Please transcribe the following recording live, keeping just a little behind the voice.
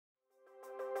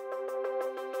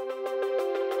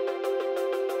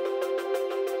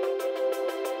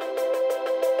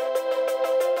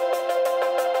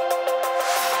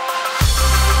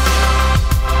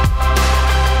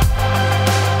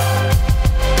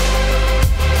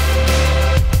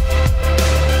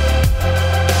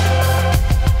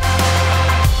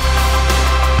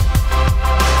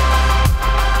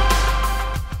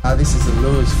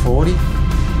240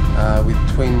 with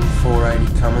twin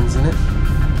 480 Cummins in it.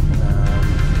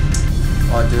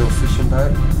 Ideal fishing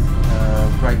boat,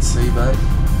 great sea boat,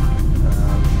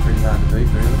 pretty hard to beat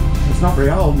really. It's not very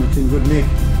old and it's in good nick.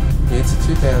 Yeah, it's a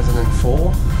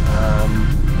 2004.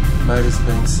 Motor's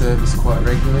been serviced quite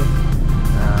regularly.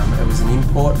 It was an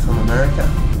import from America.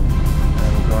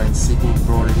 A guy in Sydney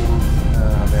brought it in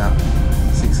about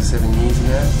 6 or 7 years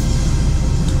ago,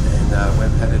 and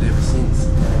we've had it ever since.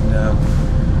 And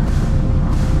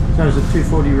so is it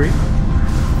 240 rig?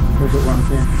 Or is it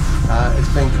 110?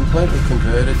 It's been completely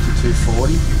converted to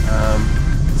 240.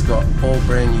 It's got all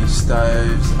brand new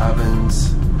stoves,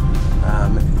 ovens,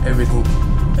 everything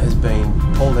has been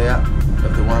pulled out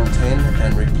of the 110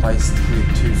 and replaced with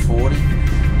 240.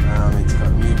 It's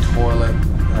got new toilet.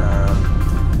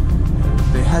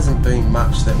 There hasn't been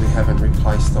much that we haven't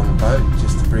replaced on the boat,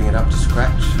 just to bring it up to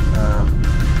scratch.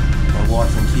 My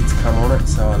wife and kids come on it,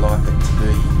 so I like it to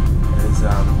be as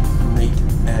neat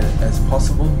as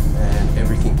possible and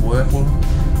everything working.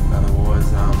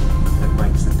 Otherwise, it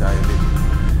makes the day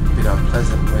a bit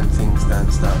unpleasant when things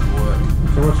don't start to work.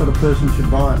 So what sort of person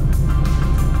should buy it?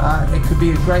 It could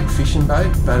be a great fishing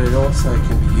boat, but it also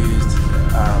can be used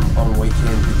on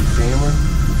weekends with your family.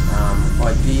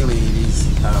 Ideally it is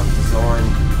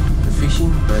designed for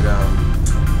fishing, but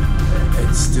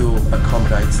it still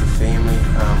accommodates the family.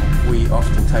 We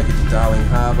often take it to Darling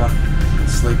Harbour and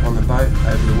sleep on the boat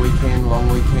over the weekend, long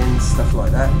weekends, stuff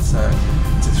like that. So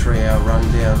it's a 3-hour run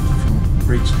down from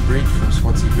bridge to bridge, from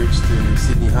Swansea Bridge to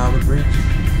Sydney Harbour Bridge.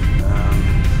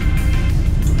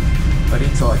 But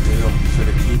it's ideal for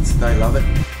the kids, they love it.